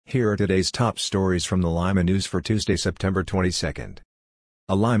Here are today's top stories from the Lima News for Tuesday, September 22.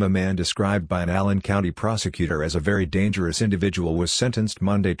 A Lima man described by an Allen County prosecutor as a very dangerous individual was sentenced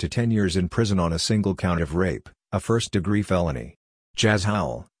Monday to 10 years in prison on a single count of rape, a first-degree felony. Jazz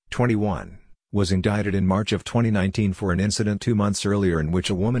Howell, 21, was indicted in March of 2019 for an incident 2 months earlier in which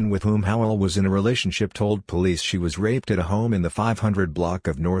a woman with whom Howell was in a relationship told police she was raped at a home in the 500 block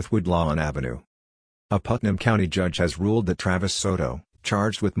of North Woodlawn Avenue. A Putnam County judge has ruled that Travis Soto,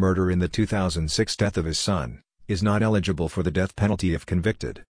 charged with murder in the 2006 death of his son, is not eligible for the death penalty if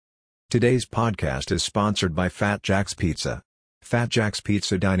convicted. Today's podcast is sponsored by Fat Jack's Pizza. Fat Jack's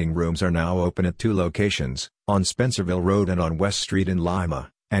Pizza dining rooms are now open at 2 locations, on Spencerville Road and on West Street in Lima,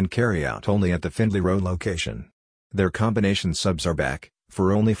 and carry out only at the Findlay Road location. Their combination subs are back,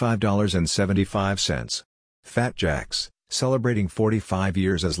 for only $5.75. Fat Jack's, celebrating 45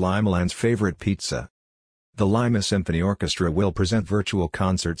 years as Limaland's favorite pizza. The Lima Symphony Orchestra will present virtual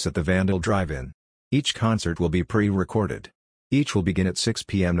concerts at the Vandal Drive-In. Each concert will be pre-recorded. Each will begin at 6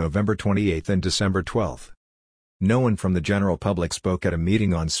 p.m. November 28 and December 12. No one from the general public spoke at a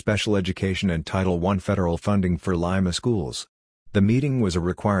meeting on special education and Title I federal funding for Lima schools. The meeting was a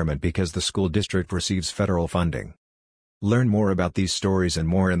requirement because the school district receives federal funding. Learn more about these stories and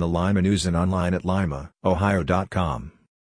more in the Lima News and online at limaohio.com.